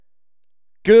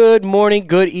Good morning,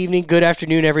 good evening, good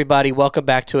afternoon, everybody. Welcome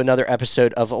back to another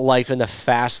episode of Life in the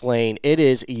Fast Lane. It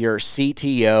is your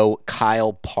CTO,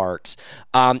 Kyle Parks.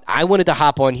 I wanted to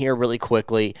hop on here really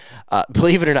quickly.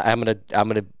 Believe it or not, I'm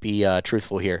gonna be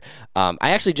truthful here. I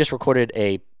actually just recorded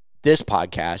this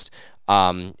podcast.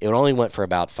 It only went for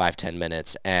about 5-10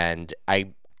 minutes, and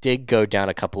I did go down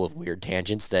a couple of weird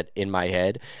tangents that in my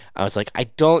head I was like, I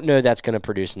don't know that's going to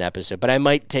produce an episode, but I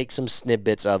might take some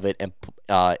snippets of it and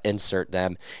insert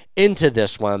them into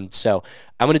this one. So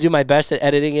I'm going to do my best at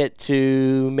editing it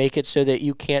to make it so that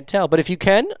you can't tell. But if you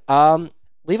can,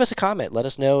 leave us a comment. Let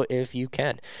us know if you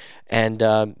can,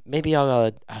 and maybe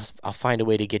I'll find a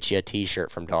way to get you a T-shirt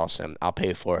from Dawson. I'll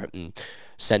pay for it and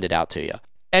send it out to you.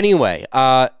 Anyway,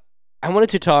 I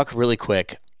wanted to talk really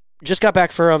quick. Just got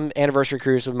back from anniversary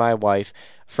cruise with my wife.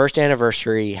 First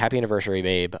anniversary. Happy anniversary,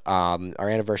 babe. Our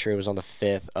anniversary was on the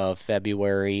 5th of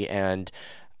February, and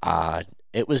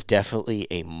it was definitely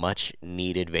a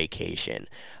much-needed vacation.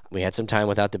 We had some time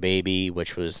without the baby,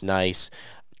 which was nice,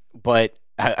 but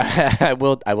I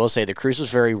will say the cruise was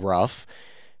very rough.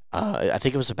 I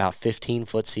think it was about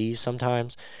 15-foot seas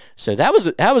sometimes, so that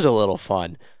was a little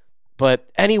fun.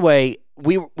 But anyway,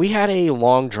 we had a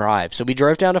long drive. So we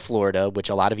drove down to Florida, which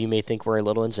a lot of you may think we're a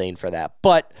little insane for that.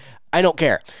 But I don't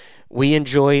care. We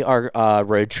enjoy our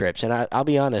road trips. And I'll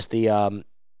be honest, the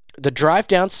drive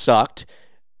down sucked,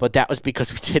 but that was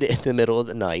because we did it in the middle of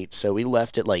the night. So we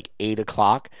left at like 8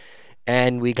 o'clock,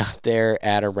 and we got there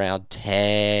at around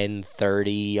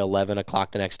 10:30, 11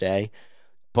 o'clock the next day.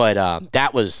 But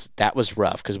that was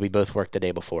rough because we both worked the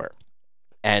day before.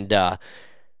 And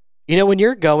when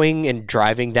you're going and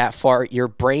driving that far, your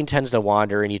brain tends to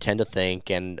wander and you tend to think.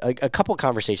 And a couple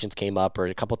conversations came up, or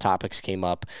a couple topics came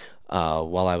up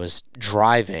while I was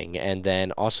driving, and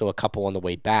then also a couple on the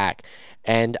way back.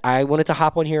 And I wanted to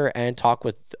hop on here and talk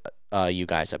with you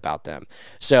guys about them.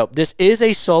 So this is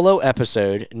a solo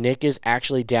episode. Nick is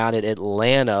actually down at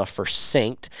Atlanta for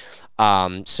Synced.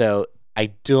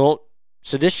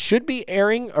 So this should be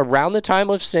airing around the time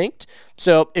of Synced.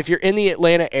 So if you're in the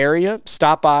Atlanta area,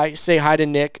 stop by, say hi to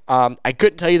Nick. I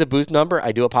couldn't tell you the booth number.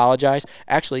 I do apologize.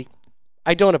 Actually,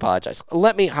 I don't apologize.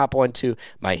 Let me hop onto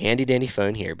my handy-dandy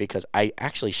phone here because I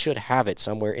actually should have it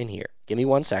somewhere in here. Give me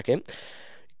 1 second.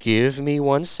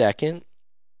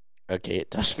 Okay,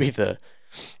 it tells me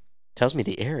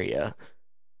the area.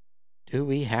 Do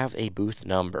we have a booth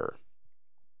number?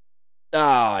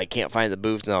 Oh, I can't find the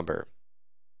booth number.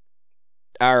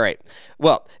 All right.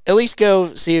 Well, at least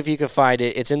go see if you can find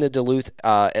it. It's in the Duluth,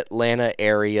 Atlanta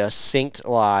area, Synced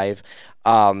Live.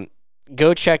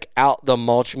 Go check out the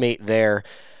Mulchmate there.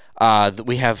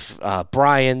 We have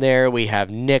Brian there. We have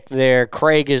Nick there.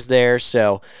 Craig is there.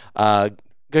 So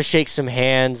go shake some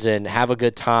hands and have a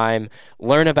good time.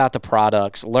 Learn about the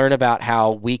products. Learn about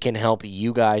how we can help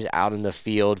you guys out in the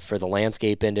field for the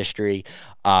landscape industry.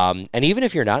 And even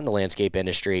if you're not in the landscape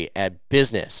industry, at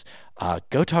business,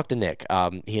 go talk to Nick.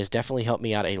 He has definitely helped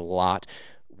me out a lot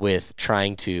with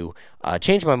trying to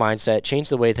change my mindset, change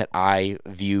the way that I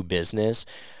view business.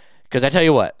 Because I tell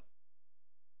you what,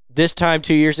 this time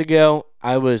 2 years ago,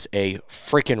 I was a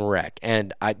freaking wreck.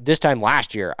 And this time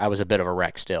last year, I was a bit of a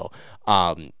wreck still.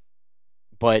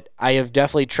 But I have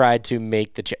definitely tried to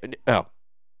make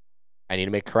I need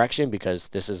to make a correction because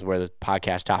this is where the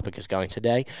podcast topic is going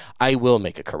today. I will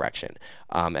make a correction.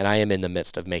 And I am in the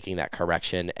midst of making that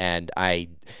correction. And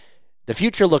the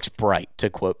future looks bright, to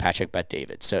quote Patrick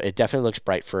Bet-David. So it definitely looks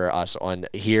bright for us on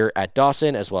here at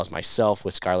Dawson, as well as myself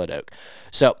with Scarlet Oak.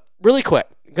 So really quick,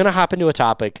 I'm going to hop into a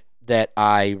topic that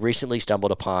I recently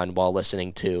stumbled upon while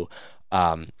listening to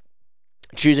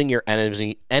Choosing Your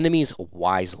Enemies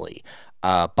Wisely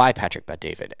by Patrick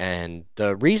Bet-David. And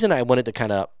the reason I wanted to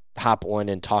kind of hop on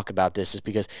and talk about this is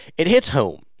because it hits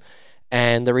home.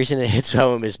 And the reason it hits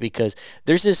home is because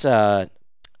there's this, I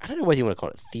don't know what you want to call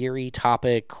it, theory,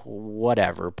 topic,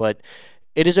 whatever, but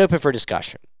it is open for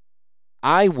discussion.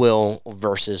 I will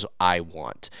versus I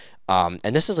want. And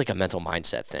this is like a mental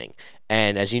mindset thing.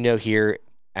 And as you know, here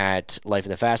at Life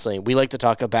in the Fast Lane, we like to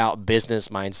talk about business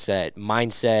mindset,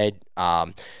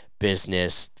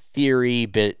 business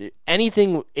theory,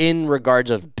 anything in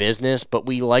regards of business, but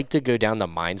we like to go down the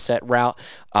mindset route,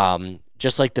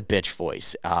 just like the bitch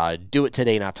voice. Do it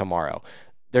today, not tomorrow.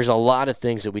 There's a lot of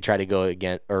things that we try to go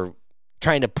against, or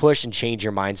trying to push and change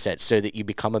your mindset so that you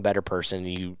become a better person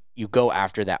and you go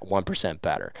after that 1%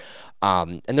 better.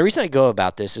 And the reason I go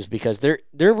about this is because there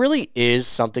really is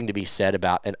something to be said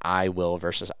about an I will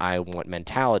versus I want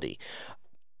mentality.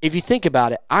 If you think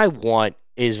about it, I want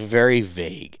is very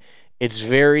vague. It's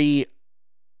very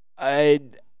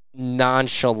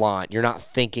nonchalant. You're not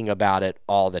thinking about it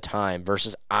all the time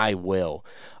versus I will.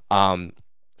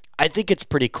 I think it's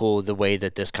pretty cool the way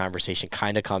that this conversation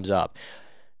kind of comes up.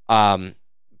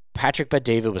 Patrick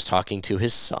Bet-David was talking to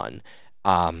his son,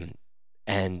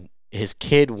 and his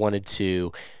kid wanted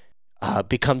to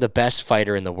become the best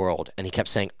fighter in the world. And he kept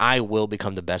saying, I will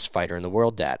become the best fighter in the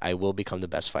world, Dad. I will become the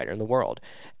best fighter in the world.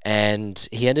 And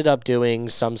he ended up doing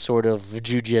some sort of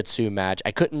jiu-jitsu match.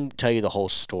 I couldn't tell you the whole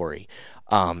story.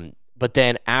 But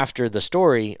then after the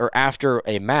story, or after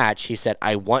a match, he said,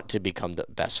 I want to become the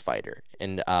best fighter.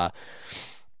 And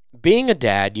being a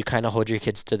dad, you kind of hold your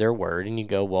kids to their word, and you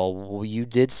go, well, you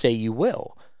did say you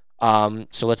will.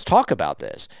 So let's talk about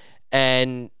this.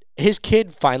 And his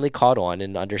kid finally caught on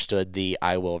and understood the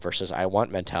I will versus I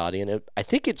want mentality. And I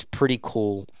think it's pretty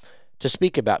cool to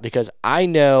speak about, because I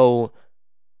know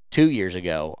 2 years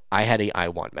ago I had a I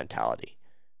want mentality,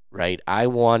 right? I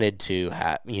wanted to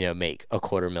have, make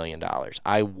 $250,000.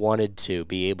 I wanted to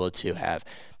be able to have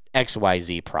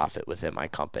XYZ profit within my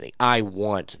company. I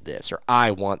want this, or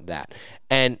I want that.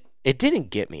 And it didn't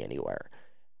get me anywhere.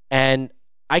 And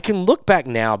I can look back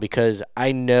now because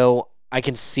I know I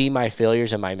can see my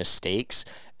failures and my mistakes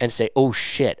and say, oh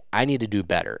shit, I need to do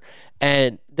better.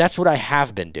 And that's what I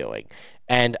have been doing.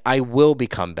 And I will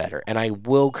become better, and I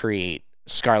will create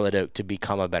Scarlet Oak to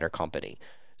become a better company.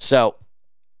 So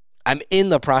I'm in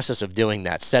the process of doing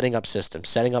that, setting up systems,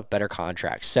 setting up better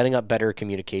contracts, setting up better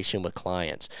communication with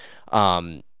clients,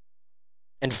 and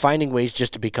finding ways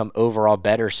just to become overall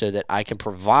better so that I can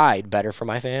provide better for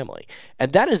my family.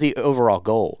 And that is the overall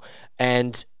goal.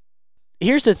 And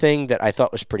here's the thing that I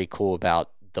thought was pretty cool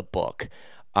about the book,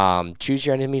 Choose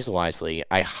Your Enemies Wisely.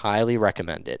 I highly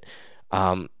recommend it.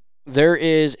 There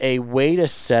is a way to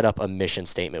set up a mission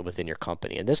statement within your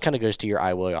company. And this kind of goes to your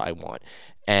I will, I want.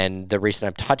 And the reason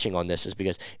I'm touching on this is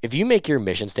because if you make your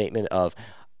mission statement of,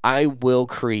 I will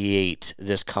create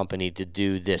this company to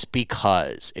do this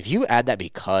because, if you add that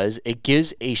because, it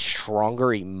gives a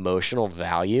stronger emotional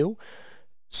value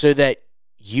so that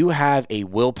you have a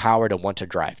willpower to want to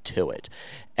drive to it.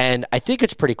 And I think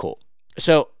it's pretty cool.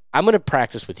 So I'm going to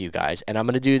practice with you guys, and I'm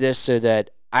going to do this so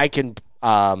that I can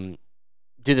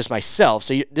do this myself.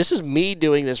 So this is me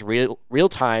doing this real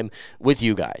time with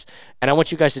you guys, and I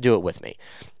want you guys to do it with me.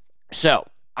 So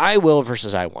I will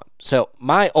versus I want. So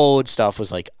my old stuff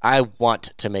was like, I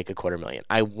want to make $250,000.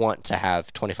 I want to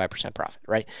have 25% profit,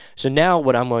 right? So now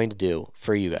what I'm going to do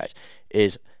for you guys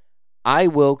is I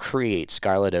will create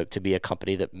Scarlet Oak to be a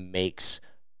company that makes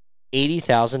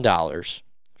 $80,000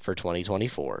 for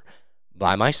 2024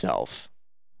 by myself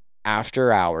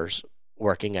after hours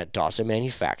working at Dawson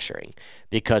Manufacturing,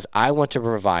 because I want to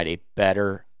provide a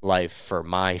better life for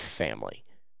my family,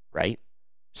 right?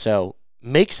 So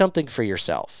make something for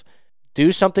yourself.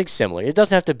 Do something similar. It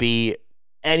doesn't have to be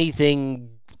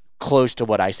anything close to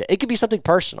what I say. It could be something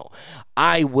personal.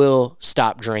 I will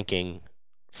stop drinking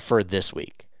for this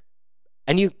week.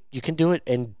 And you can do it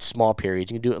in small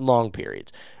periods. You can do it in long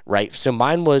periods, right? So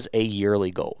mine was a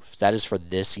yearly goal. That is for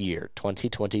this year,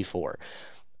 2024.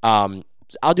 I'll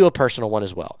do a personal one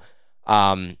as well.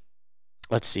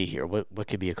 Let's see here. What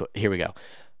could be here we go.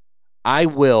 I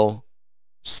will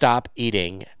stop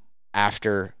eating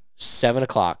after 7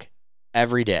 o'clock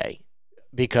every day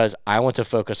because I want to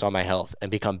focus on my health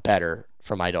and become better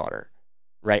for my daughter,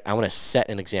 right? I want to set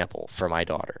an example for my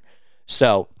daughter.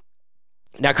 So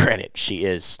now, granted, she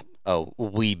is a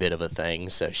wee bit of a thing,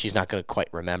 so she's not going to quite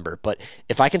remember. But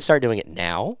if I can start doing it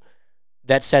now,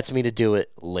 that sets me to do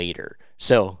it later.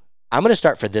 So I'm going to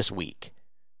start for this week,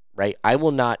 right? I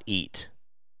will not eat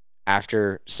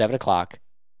after 7 o'clock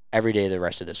every day the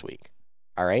rest of this week,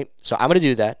 all right? So I'm going to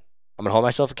do that. I'm going to hold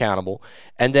myself accountable.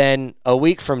 And then a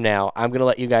week from now, I'm going to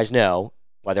let you guys know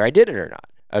whether I did it or not,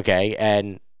 okay?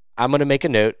 And I'm going to make a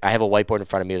note. I have a whiteboard in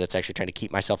front of me that's actually trying to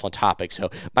keep myself on topic.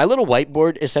 So my little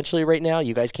whiteboard essentially right now,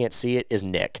 you guys can't see it, is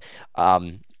Nick.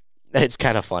 It's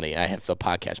kind of funny. I have the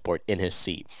podcast board in his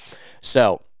seat.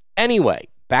 So anyway,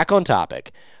 back on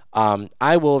topic.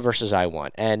 I will versus I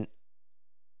want. And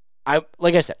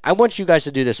like I said, I want you guys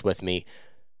to do this with me.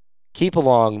 Keep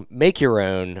along, make your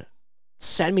own.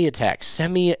 Send me a text.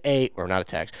 Send me not a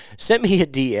text. Send me a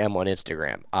DM on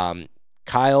Instagram.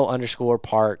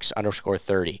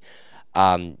 Kyle_Parks_30.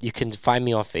 You can find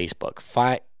me on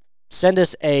Facebook. Send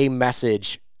us a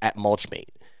message at Mulchmate,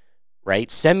 right?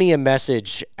 Send me a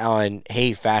message on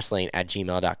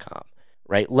heyfastlane@gmail.com,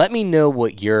 right? Let me know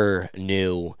what your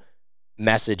new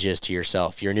message is to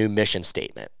yourself, your new mission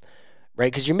statement,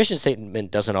 right? Because your mission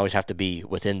statement doesn't always have to be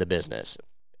within the business.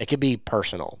 It can be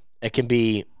personal. It can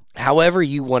be however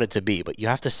you want it to be, but you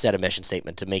have to set a mission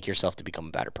statement to make yourself to become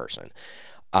a better person.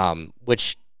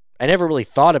 Which I never really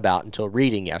thought about until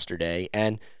reading yesterday.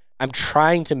 And I'm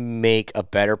trying to make a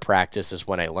better practice is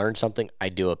when I learn something, I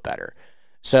do it better.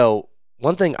 So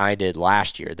one thing I did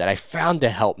last year that I found to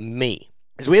help me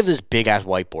is we have this big ass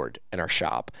whiteboard in our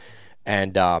shop.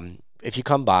 And if you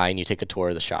come by and you take a tour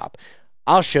of the shop,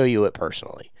 I'll show you it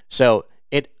personally. So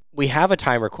we have a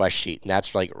time request sheet, and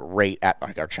that's like right at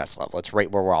like our chest level. It's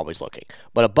right where we're always looking.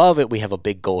 But above it, we have a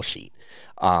big goal sheet.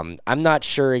 I'm not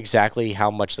sure exactly how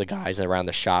much the guys around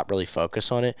the shop really focus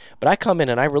on it, but I come in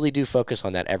and I really do focus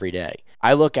on that every day.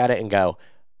 I look at it and go,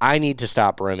 I need to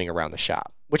stop roaming around the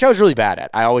shop, which I was really bad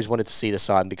at. I always wanted to see the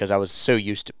sun because I was so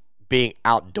used to being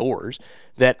outdoors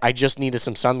that I just needed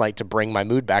some sunlight to bring my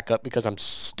mood back up because I'm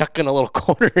stuck in a little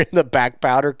corner in the back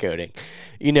powder coating,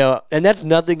 and that's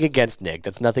nothing against Nick.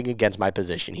 That's nothing against my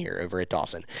position here over at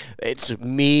Dawson. It's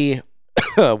me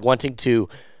wanting to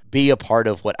be a part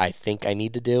of what I think I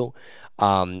need to do.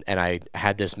 And I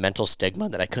had this mental stigma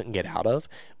that I couldn't get out of,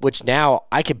 which now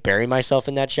I could bury myself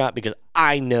in that shot because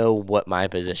I know what my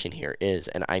position here is.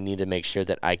 And I need to make sure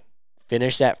that I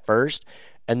finish that first,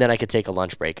 and then I could take a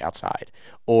lunch break outside,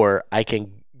 or I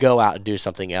can go out and do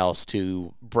something else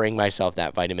to bring myself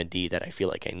that vitamin D that I feel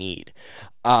like I need.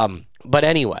 But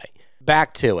anyway,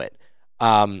 back to it.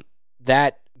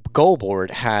 That goal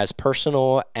board has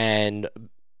personal and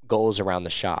goals around the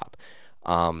shop,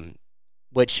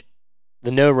 which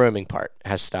the no roaming part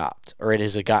has stopped, or it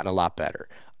has gotten a lot better.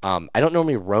 I don't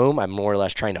normally roam. I'm more or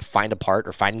less trying to find a part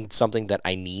or find something that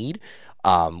I need,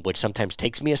 which sometimes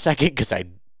takes me a second because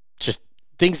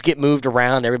things get moved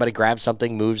around. Everybody grabs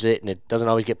something, moves it, and it doesn't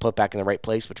always get put back in the right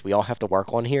place, which we all have to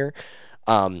work on here.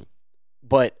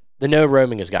 But the no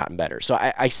roaming has gotten better. So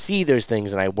I see those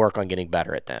things and I work on getting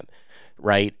better at them,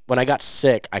 right? When I got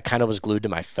sick, I kind of was glued to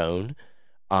my phone.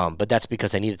 But that's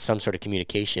because I needed some sort of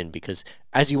communication because,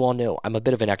 as you all know, I'm a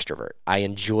bit of an extrovert. I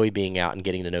enjoy being out and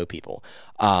getting to know people.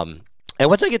 And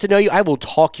once I get to know you, I will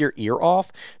talk your ear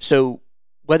off. So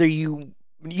whether you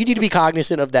need to be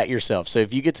cognizant of that yourself. So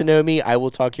if you get to know me, I will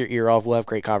talk your ear off. We'll have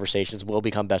great conversations. We'll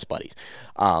become best buddies.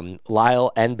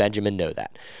 Lyle and Benjamin know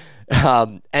that.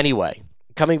 Anyway,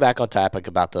 coming back on topic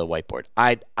about the whiteboard,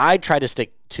 I try to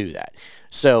stick to that.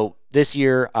 So this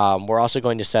year, we're also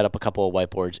going to set up a couple of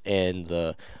whiteboards in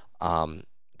the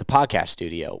podcast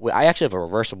studio. I actually have a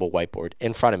reversible whiteboard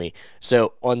in front of me.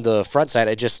 So on the front side,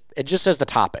 it just says the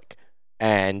topic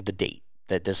and the date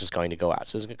that this is going to go out.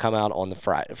 So this is going to come out on the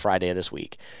Friday of this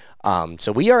week.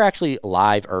 So we are actually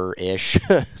live-ish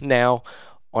now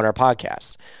on our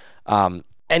podcast.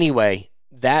 Anyway,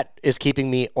 that is keeping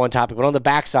me on topic. But on the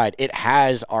backside, it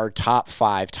has our top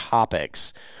 5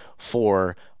 topics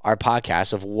for our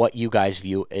podcast of what you guys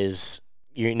view as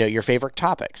your favorite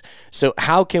topics. So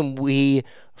how can we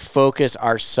focus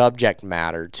our subject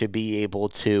matter to be able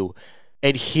to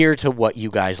adhere to what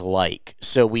you guys like?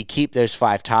 So we keep those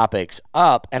 5 topics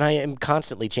up, and I am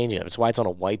constantly changing them. That's why it's on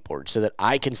a whiteboard, so that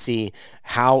I can see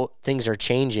how things are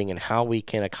changing and how we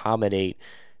can accommodate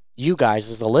you guys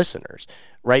as the listeners,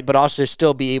 right? But also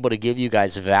still be able to give you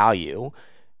guys value.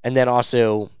 And then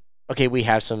also, okay, we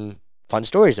have some fun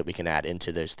stories that we can add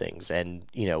into those things and,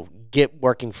 get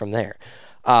working from there.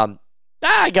 I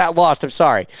got lost. I'm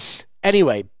sorry.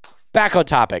 Anyway, back on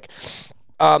topic.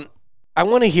 I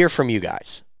want to hear from you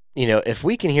guys. If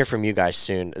we can hear from you guys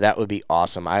soon, that would be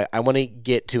awesome. I want to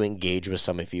get to engage with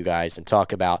some of you guys and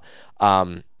talk about,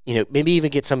 maybe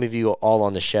even get some of you all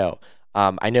on the show.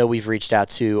 I know we've reached out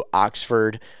to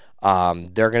Oxford.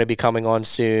 They're going to be coming on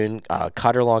soon.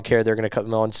 Cutter Lawn Care, they're going to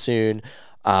come on soon.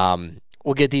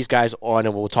 We'll get these guys on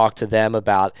and we'll talk to them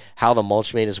about how the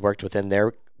Mulchmate has worked within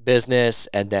their business,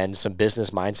 and then some business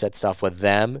mindset stuff with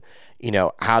them,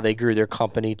 how they grew their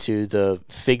company to the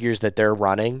figures that they're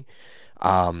running,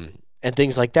 and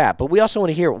things like that. But we also want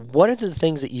to hear, what are the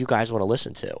things that you guys want to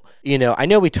listen to? I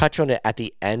know we touch on it at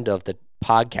the end of the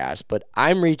podcast, but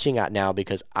I'm reaching out now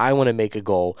because I want to make a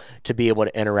goal to be able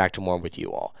to interact more with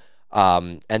you all.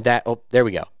 There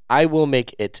we go. I will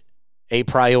make it a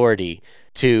priority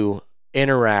to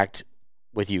interact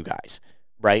with you guys,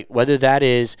 right? Whether that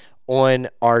is on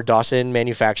our Dawson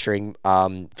Manufacturing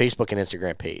Facebook and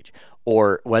Instagram page,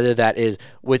 or whether that is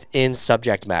within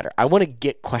subject matter. I want to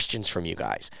get questions from you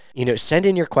guys. Send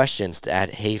in your questions to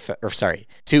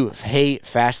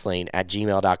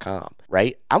heyfastlane@gmail.com,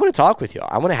 right? I want to talk with y'all.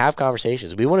 I want to have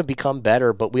conversations. We want to become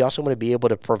better, but we also want to be able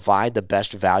to provide the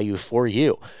best value for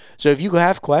you. So if you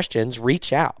have questions,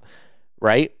 reach out,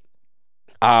 right?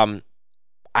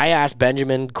 I ask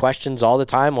Benjamin questions all the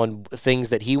time on things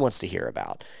that he wants to hear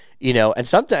about. And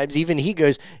sometimes even he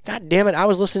goes, God damn it, I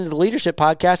was listening to the leadership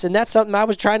podcast, and that's something I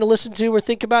was trying to listen to or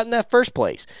think about in that first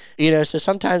place. So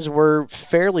sometimes we're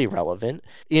fairly relevant,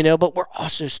 but we're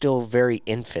also still very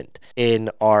infant in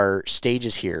our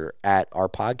stages here at our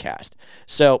podcast.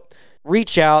 So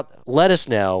reach out, let us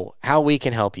know how we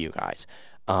can help you guys.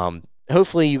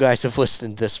 Hopefully you guys have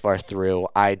listened this far through.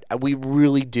 We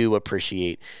really do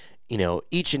appreciate,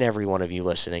 each and every one of you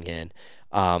listening in.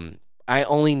 I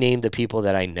only named the people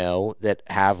that I know that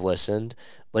have listened,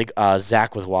 like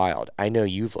Zach with Wild. I know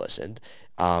you've listened,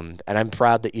 and I'm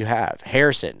proud that you have.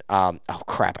 Harrison, oh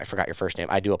crap, I forgot your first name.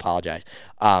 I do apologize.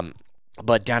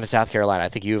 But down in South Carolina, I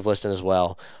think you've listened as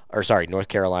well. Or sorry, North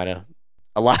Carolina.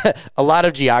 A lot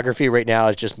of geography right now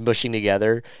is just mushing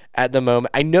together at the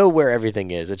moment. I know where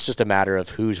everything is. It's just a matter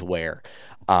of who's where.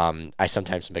 I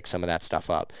sometimes mix some of that stuff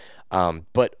up.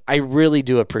 But I really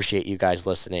do appreciate you guys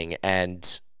listening,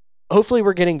 and hopefully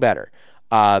we're getting better.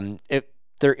 If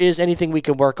there is anything we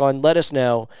can work on, let us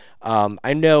know.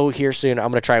 I know here soon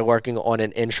I'm going to try working on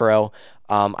an intro.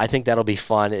 I think that'll be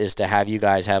fun, is to have you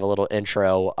guys have a little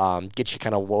intro, get you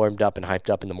kind of warmed up and hyped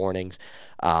up in the mornings.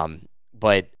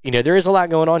 But, there is a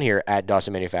lot going on here at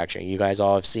Dawson Manufacturing. You guys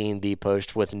all have seen the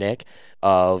post with Nick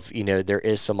of, there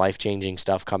is some life-changing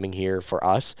stuff coming here for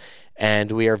us,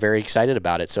 and we are very excited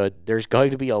about it. So there's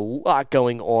going to be a lot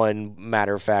going on.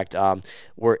 Matter of fact,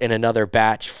 we're in another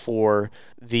batch for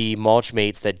the mulch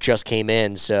mates that just came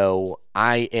in. So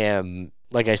I am,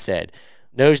 like I said,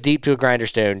 nose deep to a grinder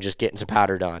stone, just getting some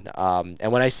powder done.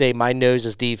 And when I say my nose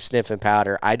is deep sniffing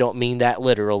powder, I don't mean that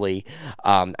literally.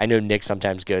 I know Nick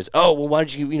sometimes goes, oh, well, why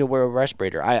don't you, wear a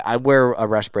respirator? I wear a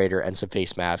respirator and some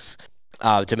face masks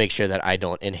to make sure that I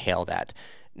don't inhale that.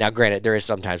 Now, granted, there is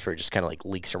sometimes where it just kind of like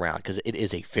leaks around, because it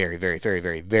is a very, very, very,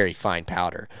 very, very fine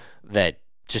powder that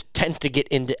just tends to get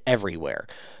into everywhere.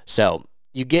 So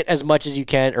you get as much as you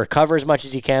can, or cover as much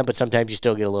as you can, but sometimes you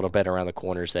still get a little bit around the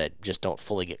corners that just don't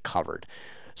fully get covered.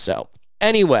 So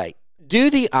anyway, do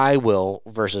the I will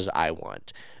versus I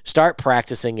want. Start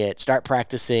practicing it. Start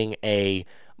practicing a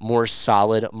more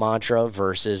solid mantra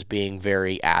versus being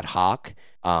very ad hoc.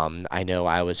 I know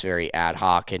I was very ad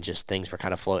hoc, and just things were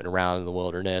kind of floating around in the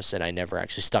wilderness, and I never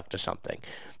actually stuck to something.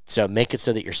 So make it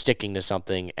so that you're sticking to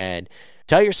something, and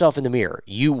tell yourself in the mirror,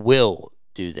 you will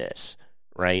do this.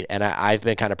 Right. And I've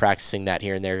been kind of practicing that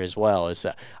here and there as well, is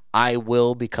that I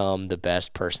will become the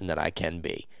best person that I can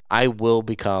be. I will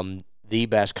become the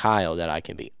best Kyle that I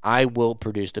can be. I will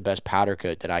produce the best powder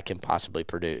coat that I can possibly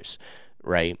produce.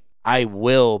 Right. I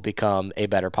will become a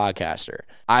better podcaster.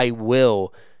 I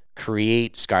will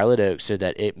create Scarlet Oak so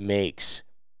that it makes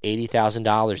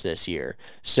 $80,000 this year,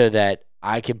 so that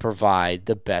I can provide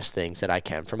the best things that I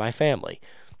can for my family.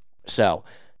 So,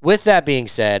 with that being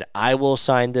said, I will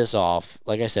sign this off.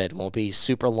 Like I said, it won't be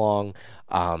super long.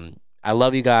 I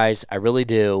love you guys. I really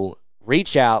do.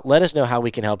 Reach out. Let us know how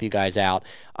we can help you guys out.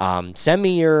 Send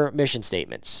me your mission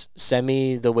statements. Send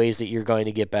me the ways that you're going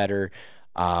to get better.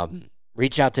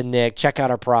 Reach out to Nick. Check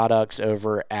out our products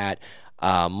over at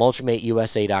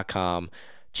mulchmateusa.com.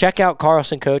 Check out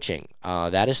Carlson Coaching.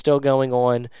 That is still going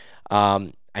on.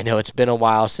 I know it's been a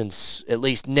while since at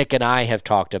least Nick and I have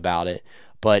talked about it,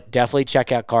 but definitely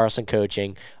check out Carlson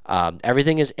Coaching.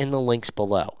 Everything is in the links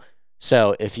below.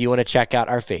 So if you want to check out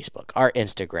our Facebook, our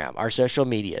Instagram, our social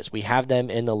medias, we have them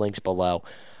in the links below.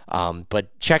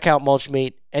 But check out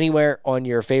Mulchmate anywhere on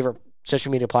your favorite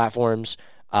social media platforms.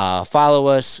 Follow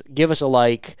us, give us a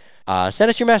like, send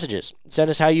us your messages, send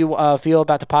us how you feel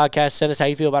about the podcast, send us how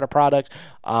you feel about our products.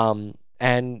 And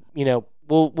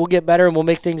we'll get better, and we'll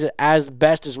make things as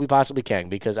best as we possibly can,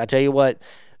 because I tell you what,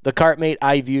 the Cartmate,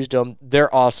 I've used them.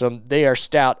 They're awesome. They are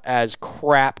stout as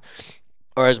crap,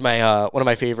 or as my one of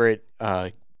my favorite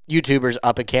YouTubers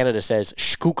up in Canada says,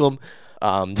 skookum.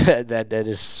 That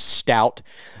is stout,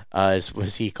 is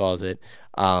what he calls it.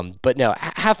 But no,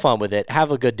 have fun with it.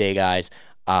 Have a good day, guys.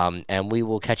 And we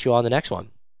will catch you on the next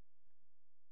one.